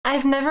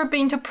I've never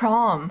been to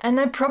prom, and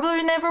I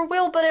probably never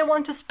will, but I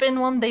want to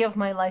spend one day of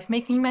my life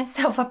making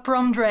myself a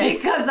prom dress.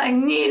 Because I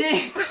need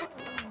it!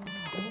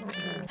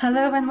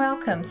 Hello and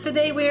welcome.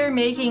 Today we're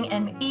making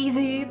an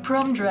easy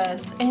prom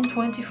dress in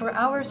 24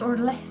 hours or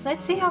less.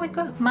 Let's see how it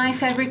goes. My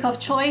fabric of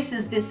choice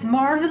is this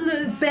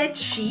marvelous bed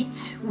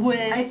sheet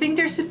with, I think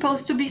they're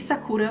supposed to be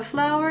sakura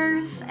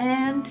flowers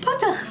and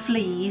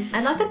butterflies.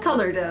 I like the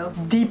color though.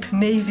 Deep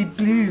navy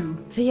blue.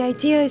 The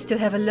idea is to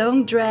have a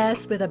long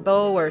dress with a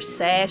bow or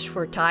sash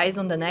for ties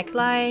on the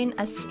neckline,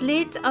 a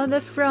slit on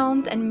the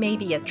front and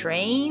maybe a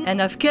train,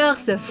 and of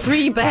course a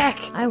free back.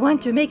 I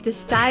want to make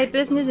this tie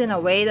business in a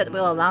way that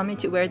will allow me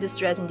to wear this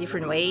dress in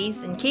different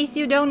ways. In case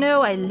you don't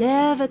know, I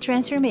love a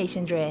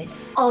transformation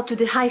dress. All to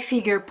the high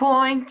figure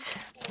point.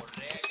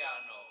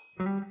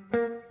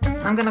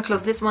 I'm gonna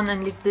close this one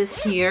and leave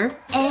this here.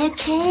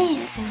 Okay,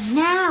 so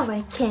now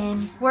I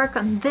can work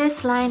on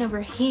this line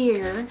over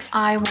here.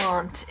 I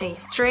want a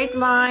straight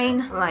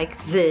line like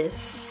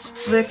this.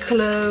 The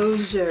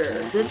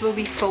closure. This will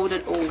be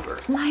folded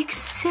over. Like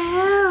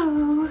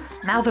so.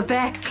 Now the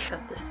back.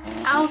 Cut this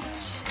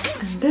out.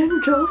 And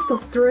then just a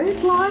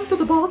straight line to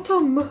the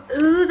bottom.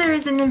 Ooh, there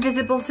is an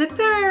invisible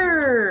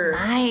zipper.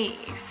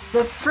 Nice.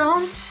 The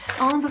front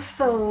on the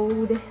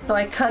fold. So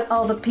I cut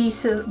all the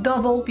pieces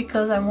double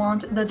because I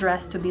want the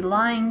dress to be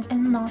lined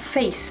and not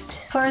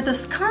faced. For the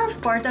scarf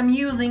part, I'm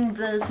using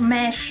this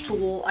mesh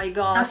tool I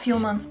got a few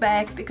months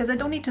back because I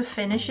don't need to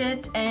finish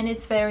it and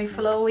it's very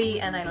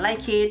flowy and I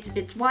like it.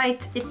 It's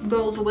white, it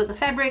goes with the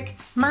fabric.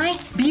 My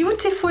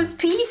beautiful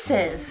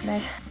pieces.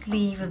 Let's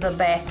leave the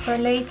back for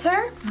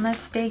later.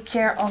 Let's take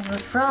care of the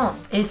front.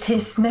 It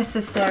is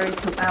necessary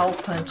to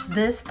outpunch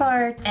this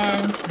part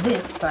and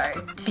this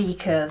part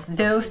because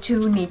those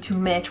two need to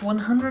match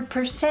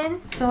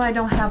 100% so I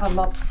don't have a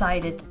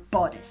lopsided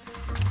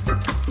bodice.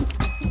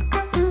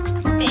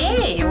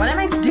 Hey, what am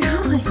I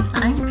doing?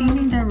 I'm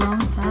pinning the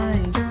wrong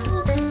side.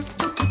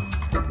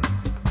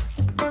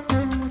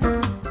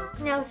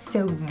 Now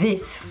sew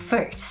this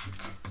first.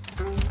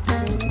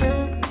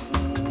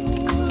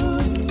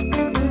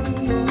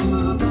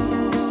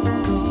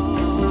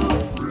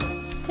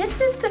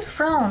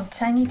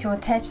 Front. I need to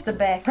attach the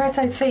back. Right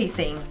side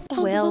facing.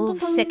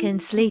 12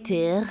 seconds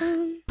later.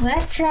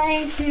 Let's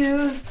try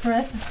to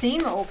press the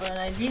seam open.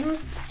 I didn't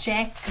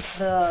check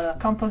the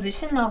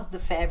composition of the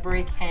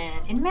fabric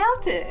and it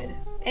melted.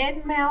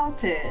 It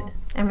melted.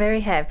 I'm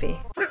very happy.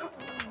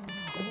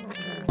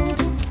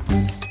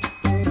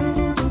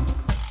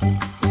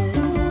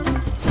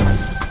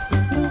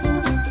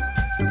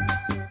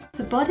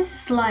 The bodice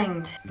is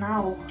lined.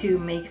 Now to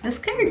make the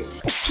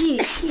skirt.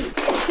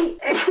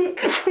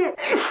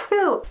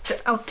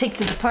 I'll take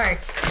this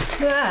apart.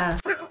 Yeah.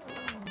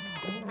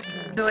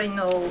 Do I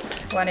know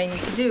what I need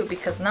to do?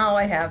 Because now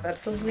I have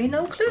absolutely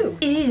no clue.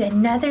 Ew,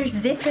 another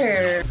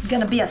zipper. I'm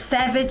gonna be a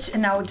savage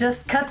and I'll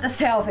just cut the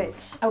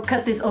selvage. I'll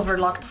cut this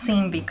overlocked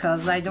seam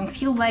because I don't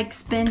feel like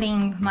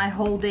spending my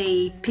whole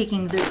day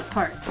picking this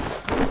apart.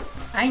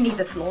 I need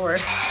the floor.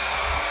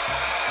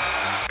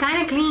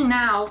 Kinda clean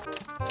now.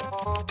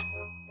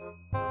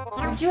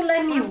 Would you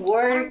let me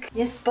work?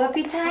 Yes,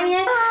 puppy time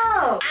yet?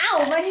 Oh!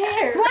 Ow, my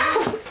hair!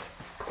 Wow.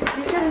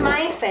 This is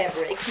my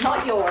fabric,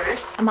 not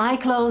yours. My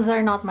clothes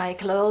are not my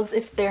clothes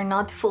if they're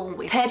not full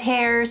with pet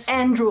hairs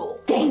and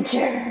drool.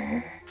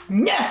 Danger!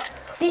 No!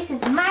 This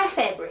is my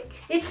fabric.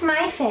 It's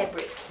my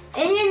fabric.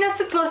 And you're not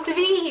supposed to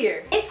be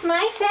here. It's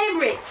my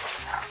fabric.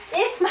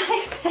 It's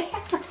my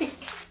fabric.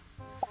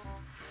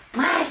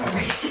 My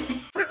fabric.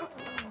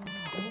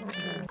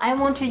 I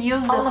want to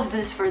use all of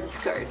this for the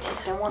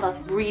skirt. I want a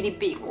really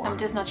big one. I'm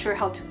just not sure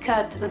how to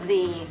cut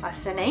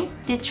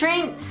the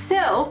train.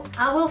 So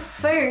I will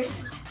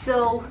first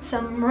sew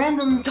some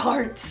random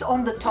darts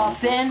on the top.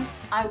 Then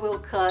I will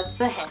cut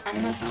the hem.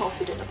 I'm not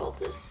confident about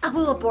this. I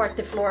will abort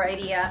the floor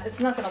idea.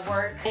 It's not gonna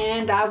work.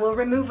 And I will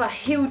remove a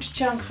huge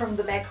chunk from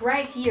the back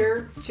right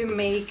here to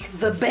make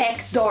the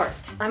back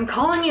dart. I'm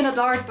calling it a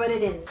dart, but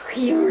it isn't.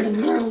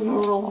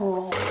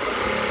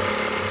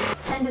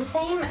 And the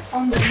same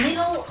on the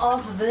middle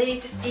of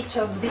each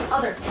of the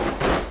other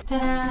pins.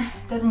 Ta-da!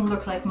 Doesn't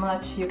look like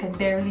much, you can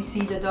barely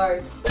see the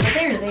darts, but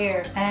they're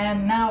there.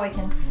 And now I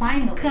can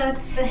finally cut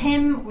the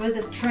hem with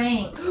a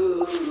train.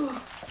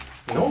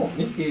 No,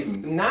 nicht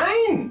geben.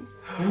 Nein!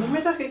 Nicht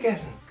Mittag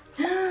gegessen.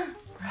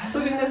 Hast du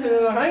den jetzt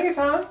wieder da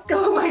reingetan?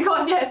 Oh my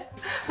god, yes!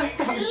 I'm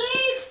sorry.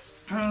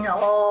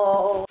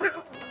 No!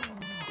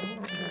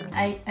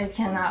 I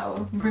can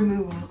now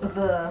remove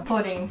the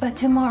pudding. But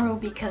tomorrow,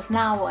 because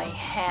now I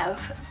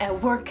have a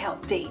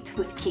workout date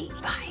with Katie.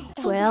 Bye.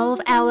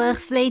 12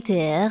 hours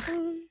later.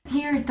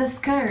 Here, the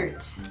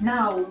skirt.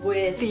 Now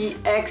with the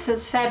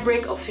excess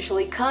fabric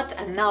officially cut,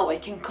 and now I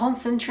can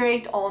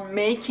concentrate on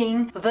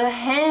making the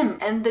hem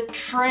and the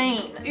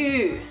train.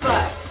 Ooh.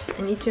 But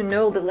I need to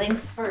know the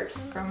length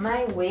first. From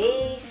my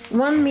waist,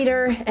 1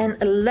 meter and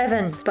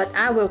 11, but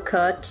I will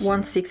cut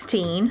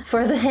 1/16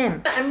 for the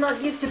hem. I'm not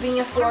used to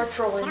being a floor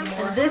troll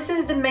anymore. And this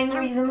is the main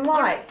reason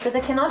why. Because I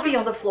cannot be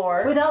on the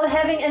floor without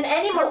having an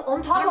animal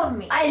on top of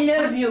me. I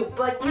love you,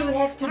 but you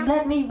have to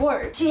let me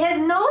work. She has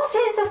no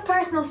sense of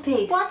personal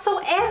space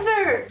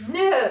whatsoever.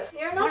 No,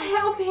 you're not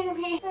helping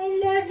me. I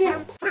love you.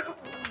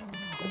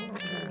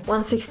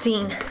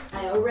 1/16.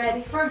 I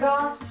already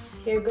forgot.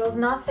 Here goes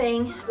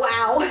nothing.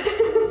 Wow.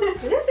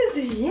 This is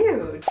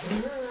huge.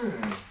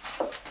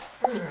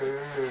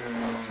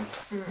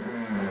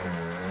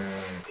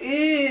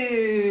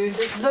 Ooh,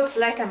 just looks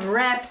like I'm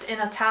wrapped in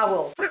a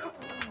towel.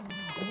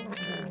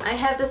 I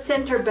have the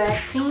center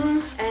back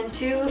seam and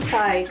 2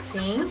 side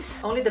seams.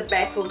 Only the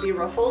back will be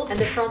ruffled and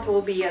the front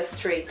will be a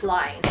straight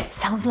line.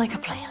 Sounds like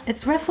a plan.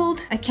 It's ruffled.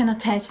 I can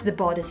attach the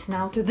bodice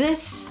now to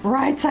this.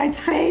 Right side's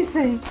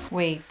facing.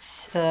 Wait,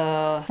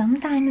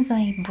 sometimes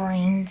my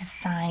brain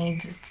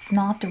decides it's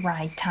not the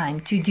right time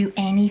to do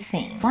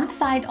anything. One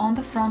side on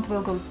the front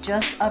will go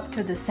just up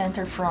to the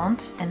center front,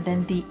 and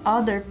then the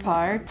other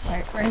part,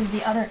 where is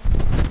the other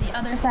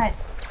side?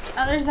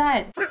 Other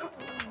side.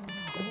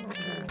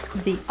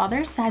 The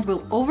other side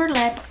will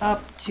overlap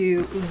up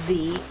to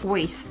the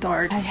waist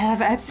start. I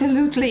have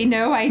absolutely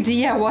no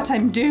idea what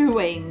I'm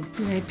doing.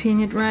 Did I pin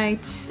it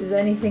right? Is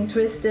anything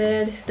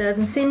twisted?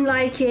 Doesn't seem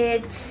like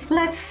it.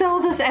 Let's sew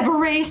this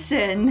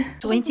aberration.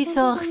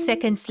 24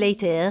 seconds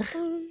later.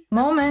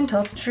 Moment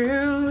of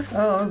truth.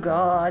 Oh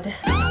God.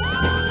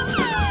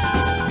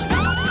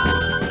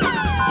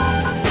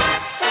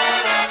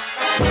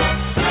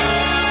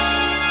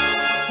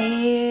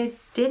 It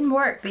didn't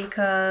work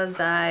because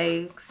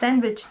I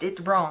sandwiched it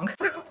wrong.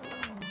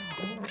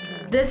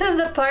 This is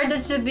the part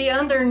that should be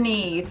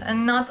underneath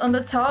and not on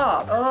the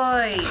top.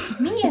 Oi!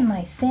 Me and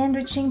my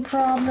sandwiching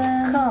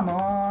problem. Come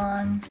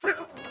on.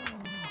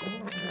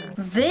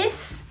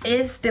 This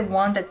is the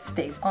one that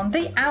stays on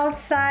the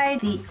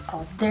outside. The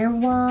other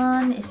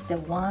one is the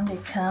one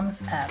that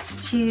comes up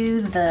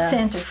to the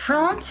center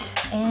front.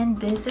 And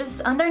this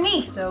is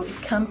underneath. So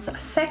it comes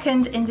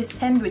second in the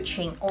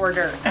sandwiching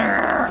order.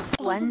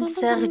 One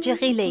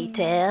surgery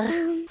later.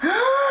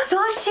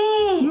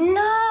 Sushi!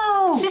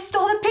 No! She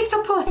stole the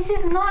pictopus. This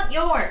is not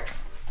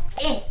yours.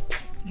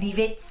 Leave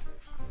it.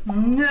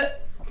 No.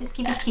 Just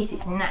give it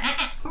kisses. Nah.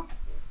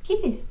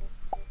 Kisses.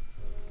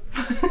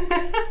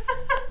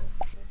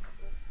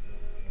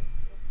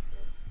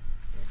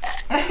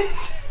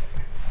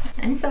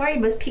 I'm sorry,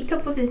 but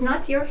pictopus is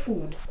not your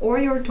food or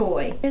your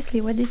toy.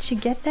 Seriously, where did she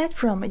get that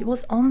from? It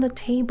was on the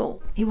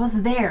table. It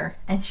was there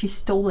and she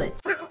stole it.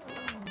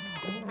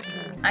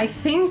 I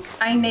think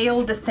I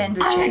nailed the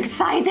sandwich. I'm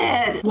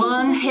excited!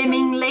 One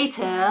hemming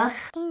later.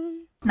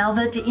 Now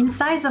that the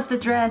insides of the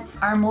dress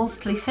are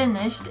mostly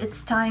finished,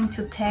 it's time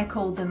to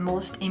tackle the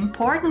most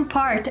important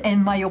part,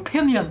 in my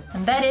opinion.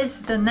 And that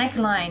is the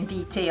neckline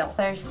detail.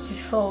 First to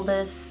fold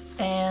this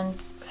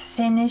and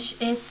finish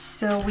it.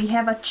 So we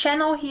have a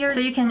channel here, so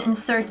you can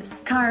insert a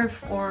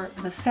scarf or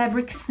the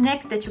fabric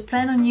snack that you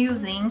plan on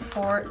using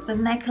for the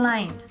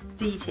neckline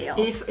detail.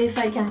 If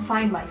I can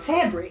find my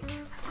fabric.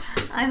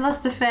 I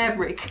lost the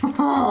fabric.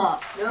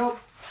 Nope,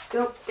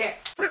 there.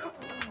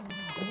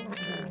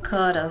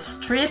 Cut a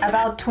strip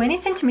about 20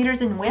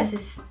 centimeters in width.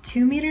 This is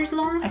 2 meters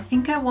long. I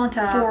think I want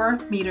a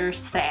 4-meter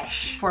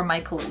sash for my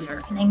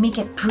closure. And I make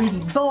a pretty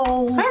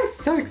bow. I'm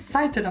so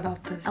excited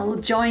about this. I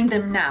will join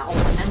them now.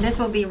 And this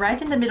will be right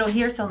in the middle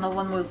here so no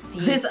one will see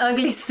this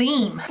ugly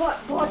seam.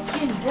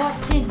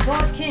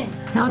 Bodkin.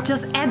 Now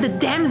just add the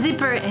damn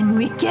zipper and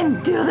we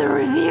can do the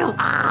reveal.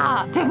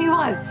 Took me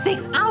what?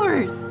 6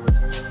 hours.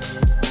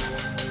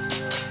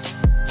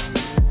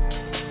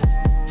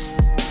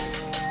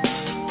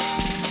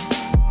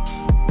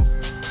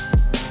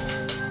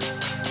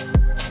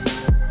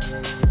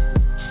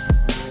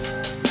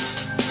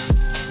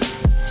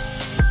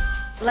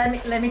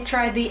 Let me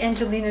try the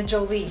Angelina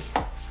Jolie.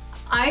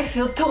 I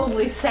feel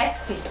totally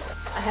sexy.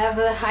 I have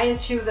the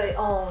highest shoes I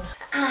own.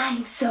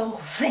 I'm so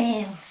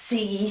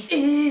fancy.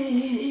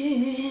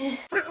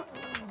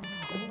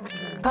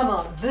 Come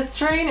on, this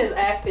train is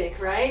epic,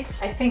 right?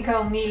 I think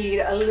I'll need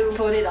a loop,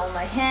 put it on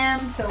my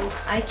hand so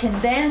I can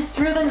dance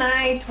through the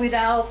night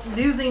without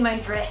losing my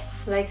dress.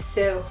 Like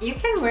so. You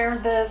can wear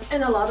this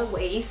in a lot of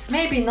ways.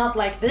 Maybe not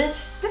like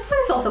this. This one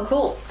is also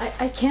cool.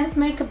 I can't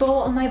make a bow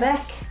on my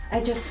back. I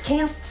just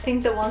can't. I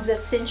think the ones that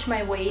cinch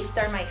my waist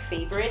are my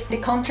favorite. The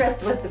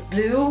contrast with the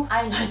blue,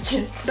 I like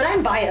it. But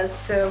I'm biased,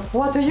 so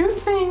what do you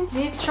think?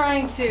 Me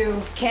trying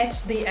to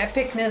catch the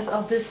epicness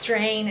of this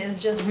train is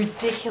just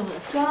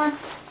ridiculous. Come on.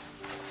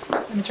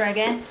 Let me try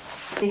again.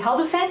 See, how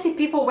do fancy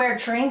people wear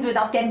trains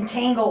without getting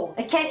tangled?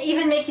 I can't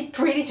even make it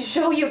pretty to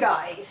show you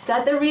guys. Is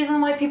that the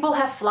reason why people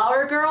have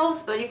flower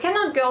girls? But you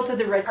cannot go to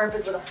the red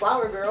carpet with a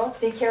flower girl.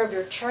 Take care of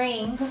your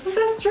train.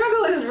 The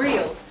struggle is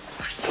real.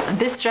 And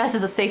this dress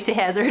is a safety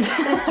hazard.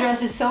 This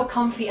dress is so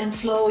comfy and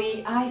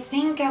flowy. I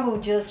think I will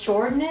just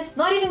shorten it.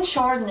 Not even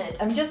shorten it.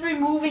 I'm just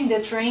removing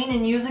the train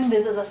and using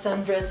this as a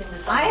sundress in the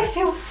summer. I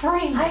feel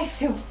free. I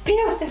feel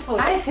beautiful.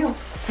 I feel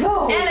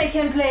flowy. And I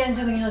can play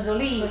Angelina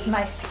Jolie with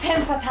my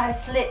femme fatale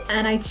slit.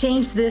 And I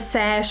changed this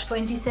sash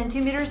 20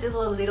 centimeters. It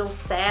was a little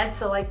sad,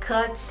 so I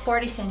cut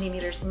 40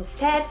 centimeters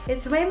instead.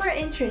 It's way more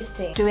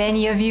interesting. Do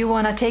any of you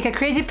want to take a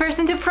crazy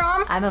person to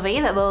prom? I'm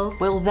available.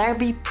 Will there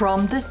be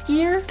prom this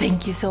year?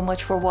 Thank you so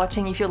much for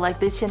watching. If you like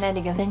this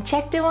shenanigans, then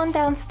check the one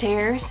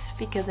downstairs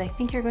because I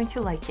think you're going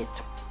to like it.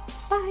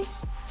 Bye.